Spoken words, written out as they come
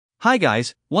Hi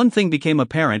guys, one thing became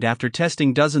apparent after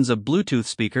testing dozens of Bluetooth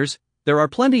speakers: there are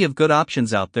plenty of good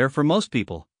options out there for most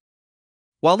people.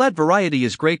 While that variety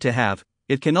is great to have,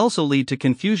 it can also lead to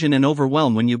confusion and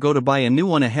overwhelm when you go to buy a new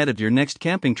one ahead of your next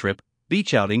camping trip,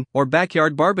 beach outing, or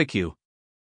backyard barbecue.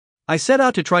 I set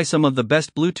out to try some of the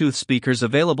best Bluetooth speakers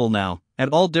available now, at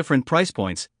all different price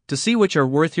points, to see which are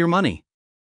worth your money.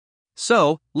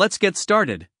 So, let's get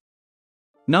started.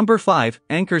 Number 5,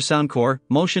 Anker Soundcore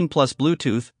Motion Plus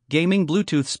Bluetooth Gaming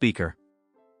Bluetooth Speaker.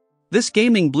 This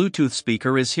gaming Bluetooth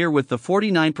speaker is here with the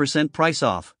 49% price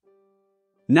off.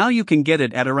 Now you can get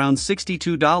it at around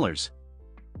 $62.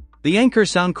 The Anker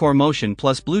Soundcore Motion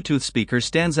Plus Bluetooth speaker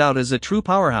stands out as a true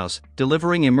powerhouse,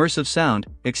 delivering immersive sound,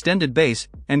 extended bass,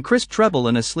 and crisp treble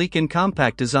in a sleek and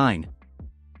compact design.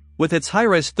 With its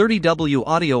high-res 30W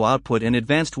audio output and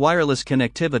advanced wireless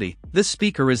connectivity, this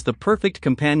speaker is the perfect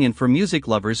companion for music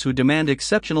lovers who demand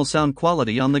exceptional sound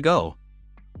quality on the go.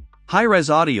 High-res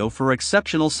audio for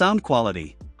exceptional sound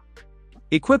quality.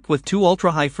 Equipped with two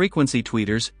ultra-high-frequency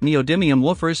tweeters, neodymium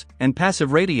woofers, and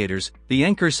passive radiators, the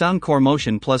Anker Soundcore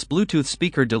Motion Plus Bluetooth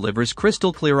speaker delivers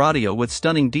crystal-clear audio with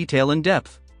stunning detail and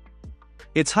depth.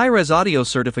 Its high-res audio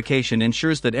certification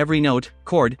ensures that every note,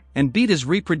 chord, and beat is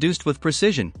reproduced with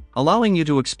precision, allowing you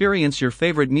to experience your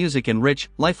favorite music in rich,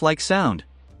 lifelike sound.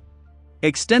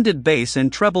 Extended bass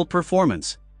and treble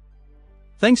performance.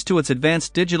 Thanks to its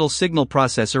advanced digital signal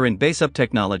processor and bass-up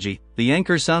technology, the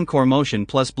Anker Soundcore Motion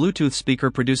Plus Bluetooth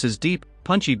speaker produces deep,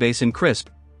 punchy bass and crisp,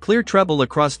 clear treble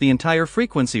across the entire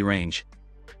frequency range.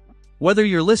 Whether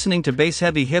you're listening to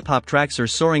bass-heavy hip-hop tracks or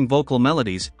soaring vocal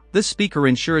melodies, this speaker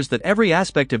ensures that every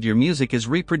aspect of your music is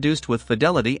reproduced with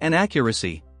fidelity and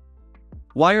accuracy.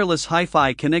 Wireless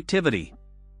HiFi connectivity.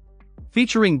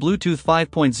 Featuring Bluetooth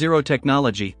 5.0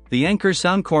 technology, the Anker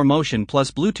Soundcore Motion Plus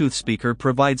Bluetooth speaker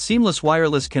provides seamless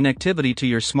wireless connectivity to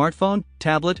your smartphone,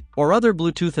 tablet, or other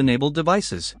Bluetooth-enabled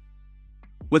devices.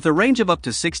 With a range of up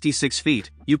to 66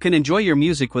 feet, you can enjoy your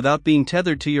music without being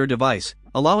tethered to your device,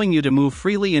 allowing you to move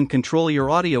freely and control your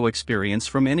audio experience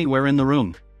from anywhere in the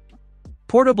room.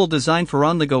 Portable design for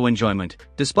on-the-go enjoyment.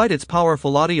 Despite its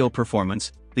powerful audio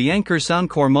performance, the Anker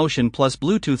Soundcore Motion Plus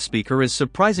Bluetooth speaker is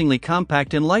surprisingly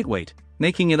compact and lightweight,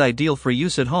 making it ideal for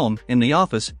use at home, in the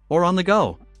office, or on the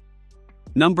go.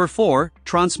 Number 4,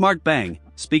 Tronsmart Bang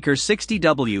Speaker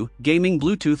 60W Gaming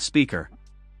Bluetooth Speaker.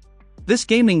 This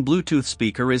gaming Bluetooth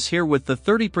speaker is here with the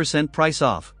 30% price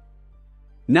off.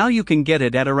 Now you can get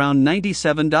it at around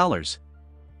 $97.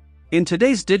 In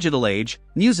today's digital age,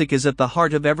 music is at the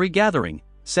heart of every gathering,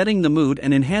 setting the mood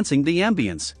and enhancing the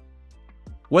ambience.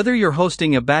 Whether you're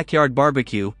hosting a backyard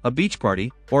barbecue, a beach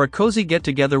party, or a cozy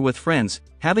get-together with friends,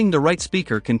 having the right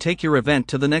speaker can take your event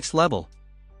to the next level.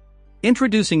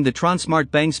 Introducing the Tronsmart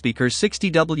Bang Speaker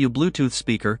 60W Bluetooth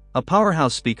speaker, a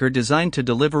powerhouse speaker designed to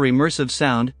deliver immersive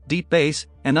sound, deep bass,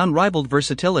 and unrivaled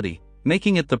versatility,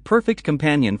 making it the perfect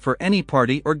companion for any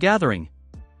party or gathering.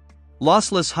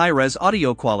 Lossless high-res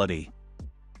audio quality.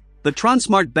 The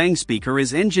Tronsmart Bang speaker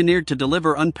is engineered to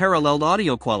deliver unparalleled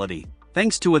audio quality,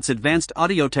 thanks to its advanced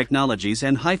audio technologies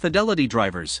and high-fidelity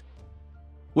drivers.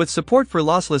 With support for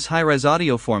lossless high-res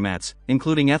audio formats,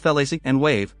 including FLAC and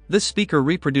WAV, this speaker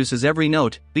reproduces every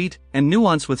note, beat, and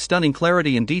nuance with stunning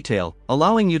clarity and detail,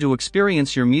 allowing you to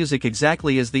experience your music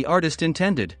exactly as the artist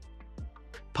intended.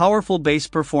 Powerful bass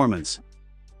performance.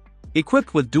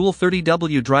 Equipped with dual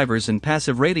 30W drivers and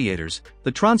passive radiators,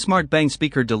 the Tronsmart Bang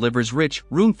speaker delivers rich,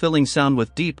 room-filling sound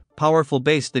with deep, powerful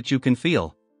bass that you can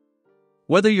feel.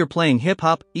 Whether you're playing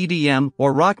hip-hop, EDM,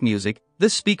 or rock music,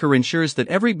 this speaker ensures that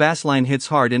every bass line hits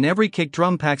hard and every kick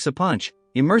drum packs a punch,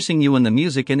 immersing you in the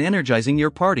music and energizing your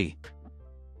party.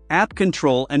 App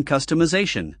control and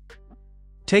customization.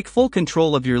 Take full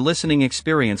control of your listening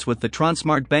experience with the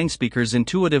Tronsmart Bang speaker's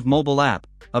intuitive mobile app,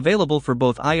 available for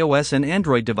both iOS and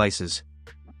Android devices.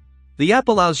 The app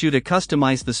allows you to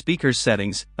customize the speaker's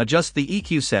settings, adjust the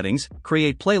EQ settings,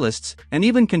 create playlists, and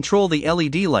even control the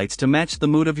LED lights to match the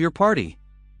mood of your party.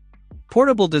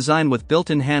 Portable design with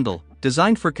built-in handle.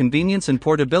 Designed for convenience and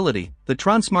portability, the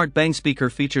Tronsmart Bang speaker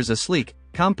features a sleek,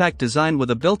 compact design with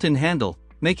a built-in handle,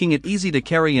 making it easy to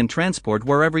carry and transport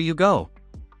wherever you go.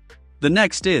 The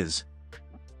next is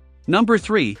Number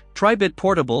 3, Tribit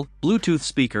Portable Bluetooth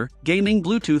Speaker Gaming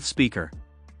Bluetooth Speaker.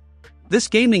 This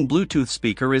gaming Bluetooth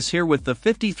speaker is here with the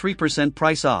 53%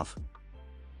 price off.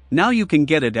 Now you can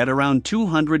get it at around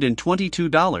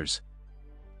 $222.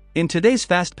 In today's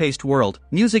fast-paced world,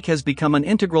 music has become an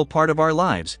integral part of our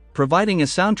lives, providing a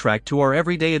soundtrack to our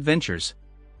everyday adventures.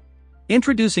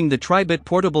 Introducing the Tribit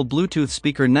Portable Bluetooth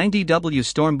Speaker 90W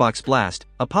Stormbox Blast,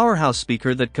 a powerhouse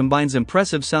speaker that combines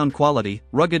impressive sound quality,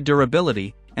 rugged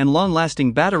durability, and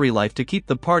long-lasting battery life to keep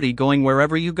the party going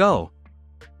wherever you go.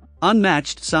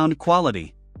 Unmatched sound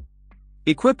quality.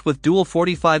 Equipped with dual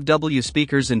 45W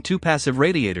speakers and 2 passive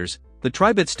radiators, the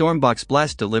Tribit Stormbox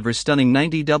Blast delivers stunning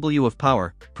 90W of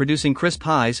power, producing crisp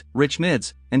highs, rich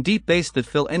mids, and deep bass that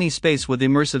fill any space with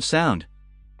immersive sound.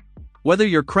 Whether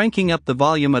you're cranking up the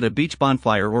volume at a beach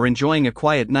bonfire or enjoying a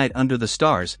quiet night under the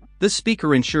stars, this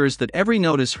speaker ensures that every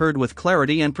note is heard with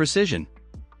clarity and precision.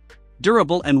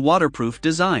 Durable and waterproof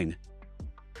design.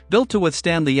 Built to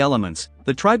withstand the elements,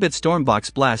 the Tribit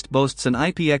Stormbox Blast boasts an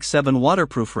IPX7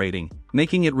 waterproof rating,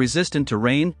 making it resistant to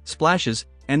rain, splashes,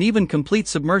 and even complete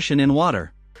submersion in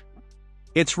water.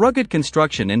 Its rugged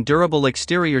construction and durable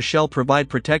exterior shell provide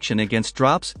protection against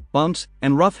drops, bumps,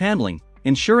 and rough handling,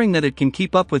 ensuring that it can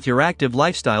keep up with your active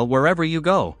lifestyle wherever you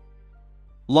go.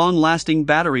 Long-lasting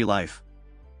battery life.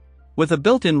 With a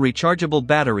built-in rechargeable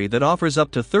battery that offers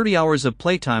up to 30 hours of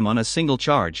playtime on a single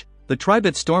charge, the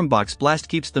Tribit Stormbox Blast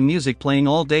keeps the music playing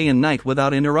all day and night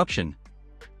without interruption.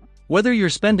 Whether you're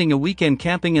spending a weekend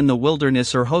camping in the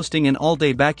wilderness or hosting an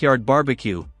all-day backyard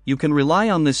barbecue, you can rely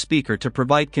on this speaker to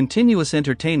provide continuous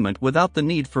entertainment without the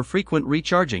need for frequent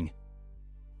recharging.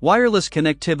 Wireless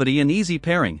connectivity and easy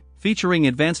pairing. Featuring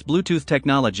advanced Bluetooth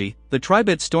technology, the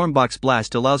Tribit Stormbox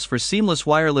Blast allows for seamless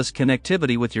wireless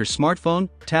connectivity with your smartphone,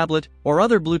 tablet, or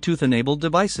other Bluetooth-enabled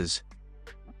devices.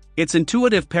 Its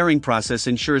intuitive pairing process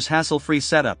ensures hassle-free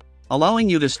setup, allowing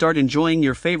you to start enjoying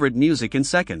your favorite music in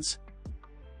seconds.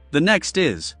 The next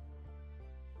is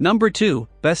Number 2,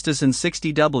 Bestisan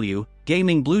 60W,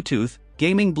 Gaming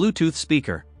Bluetooth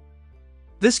Speaker.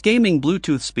 This gaming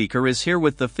Bluetooth speaker is here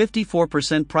with the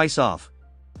 54% price off.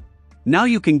 Now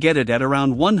you can get it at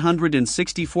around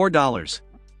 $164.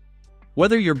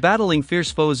 Whether you're battling fierce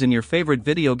foes in your favorite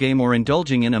video game or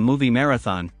indulging in a movie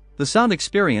marathon, the sound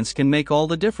experience can make all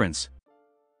the difference.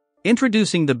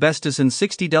 Introducing the Bestisan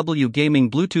 60W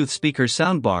Gaming Bluetooth Speaker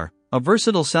Soundbar, a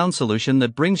versatile sound solution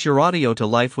that brings your audio to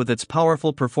life with its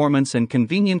powerful performance and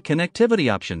convenient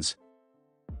connectivity options.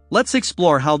 Let's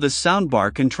explore how this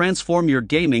soundbar can transform your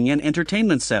gaming and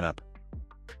entertainment setup.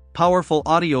 Powerful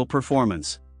audio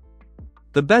performance.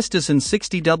 The Bestisan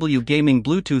 60W Gaming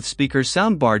Bluetooth Speaker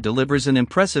Soundbar delivers an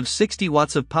impressive 60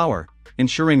 watts of power,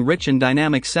 ensuring rich and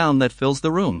dynamic sound that fills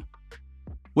the room.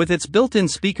 With its built-in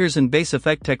speakers and bass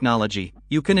effect technology,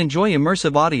 you can enjoy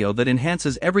immersive audio that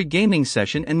enhances every gaming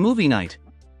session and movie night.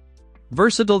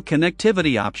 Versatile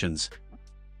connectivity options.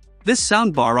 This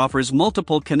soundbar offers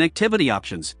multiple connectivity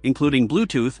options, including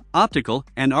Bluetooth, optical,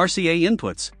 and RCA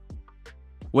inputs.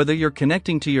 Whether you're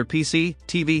connecting to your PC,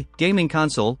 TV, gaming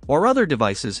console, or other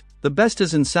devices, the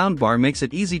Bestisan soundbar makes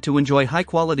it easy to enjoy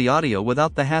high-quality audio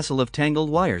without the hassle of tangled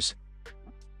wires.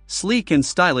 Sleek and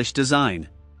stylish design.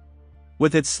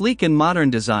 With its sleek and modern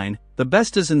design, the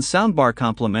Bestisan soundbar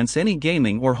complements any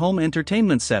gaming or home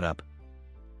entertainment setup.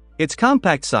 Its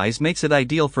compact size makes it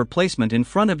ideal for placement in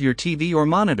front of your TV or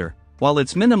monitor, while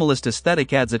its minimalist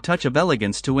aesthetic adds a touch of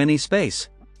elegance to any space.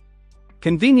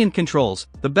 Convenient controls.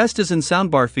 The Bestisan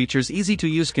soundbar features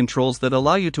easy-to-use controls that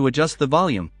allow you to adjust the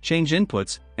volume, change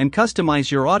inputs, and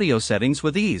customize your audio settings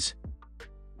with ease.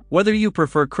 Whether you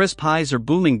prefer crisp highs or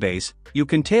booming bass, you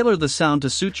can tailor the sound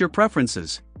to suit your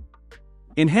preferences.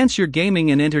 Enhance your gaming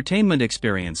and entertainment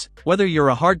experience. Whether you're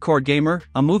a hardcore gamer,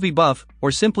 a movie buff, or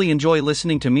simply enjoy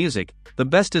listening to music, the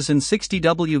Bestisan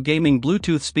 60W Gaming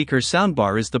Bluetooth Speaker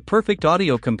Soundbar is the perfect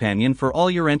audio companion for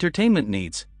all your entertainment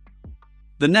needs.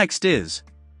 The next is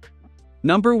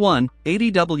Number 1,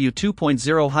 80W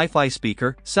 2.0 HiFi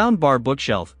Speaker, Soundbar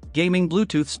Bookshelf, Gaming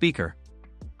Bluetooth Speaker.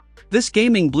 This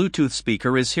gaming Bluetooth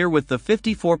speaker is here with the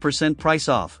 54% price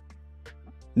off.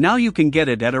 Now you can get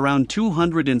it at around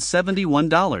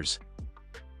 $271.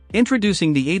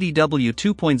 Introducing the 80W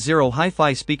 2.0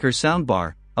 HiFi Speaker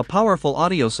Soundbar, a powerful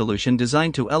audio solution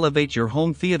designed to elevate your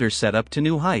home theater setup to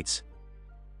new heights.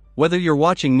 Whether you're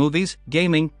watching movies,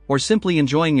 gaming, or simply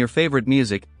enjoying your favorite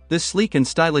music, this sleek and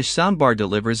stylish soundbar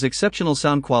delivers exceptional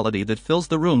sound quality that fills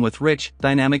the room with rich,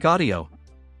 dynamic audio.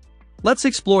 Let's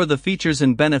explore the features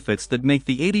and benefits that make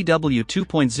the 80W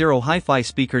 2.0 HiFi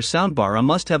Speaker Soundbar a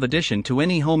must-have addition to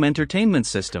any home entertainment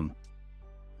system.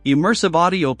 Immersive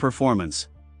audio performance.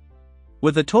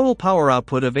 With a total power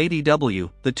output of 80W,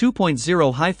 the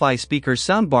 2.0 HiFi Speaker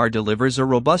Soundbar delivers a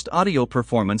robust audio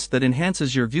performance that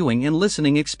enhances your viewing and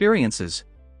listening experiences.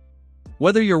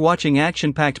 Whether you're watching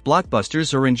action-packed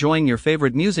blockbusters or enjoying your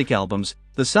favorite music albums,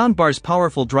 the soundbar's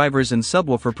powerful drivers and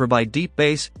subwoofer provide deep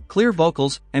bass, clear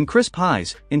vocals, and crisp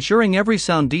highs, ensuring every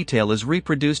sound detail is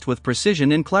reproduced with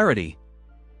precision and clarity.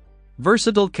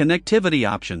 Versatile connectivity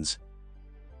options.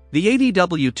 The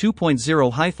ADW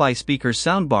 2.0 HiFi speaker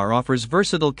soundbar offers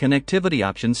versatile connectivity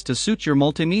options to suit your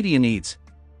multimedia needs.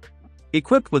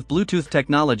 Equipped with Bluetooth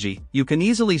technology, you can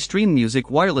easily stream music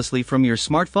wirelessly from your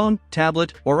smartphone,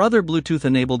 tablet, or other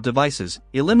Bluetooth-enabled devices,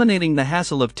 eliminating the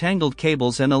hassle of tangled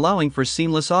cables and allowing for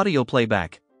seamless audio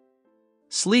playback.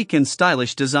 Sleek and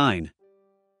stylish design.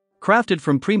 Crafted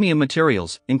from premium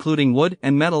materials, including wood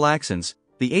and metal accents,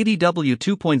 the ADW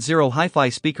 2.0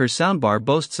 HiFi speaker soundbar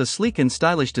boasts a sleek and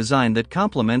stylish design that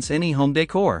complements any home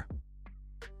decor.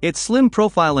 Its slim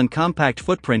profile and compact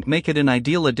footprint make it an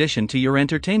ideal addition to your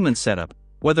entertainment setup,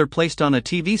 whether placed on a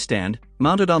TV stand,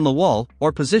 mounted on the wall,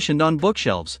 or positioned on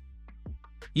bookshelves.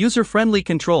 User-friendly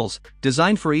controls,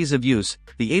 designed for ease of use,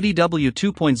 the ADW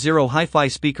 2.0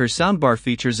 HiFi speaker soundbar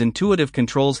features intuitive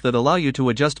controls that allow you to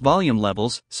adjust volume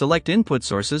levels, select input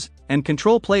sources, and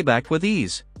control playback with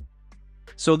ease.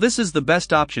 So this is the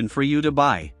best option for you to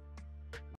buy.